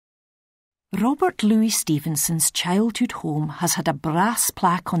Robert Louis Stevenson's childhood home has had a brass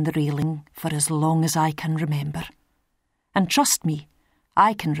plaque on the railing for as long as I can remember. And trust me,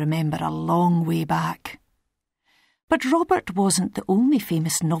 I can remember a long way back. But Robert wasn't the only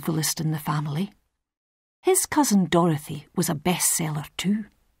famous novelist in the family. His cousin Dorothy was a bestseller too.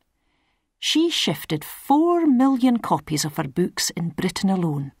 She shifted 4 million copies of her books in Britain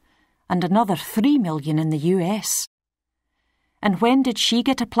alone, and another 3 million in the US. And when did she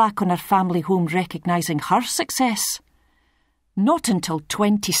get a plaque on her family home recognising her success? Not until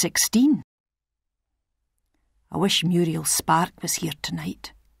 2016. I wish Muriel Spark was here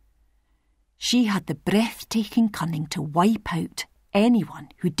tonight. She had the breathtaking cunning to wipe out anyone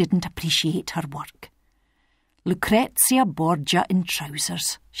who didn't appreciate her work. Lucrezia Borgia in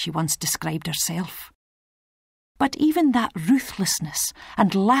trousers, she once described herself. But even that ruthlessness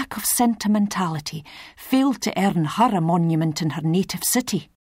and lack of sentimentality failed to earn her a monument in her native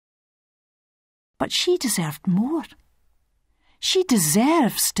city. But she deserved more. She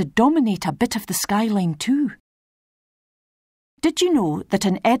deserves to dominate a bit of the skyline too. Did you know that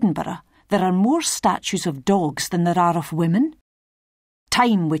in Edinburgh there are more statues of dogs than there are of women?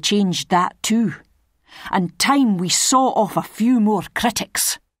 Time we changed that too. And time we saw off a few more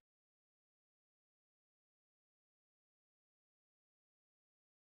critics.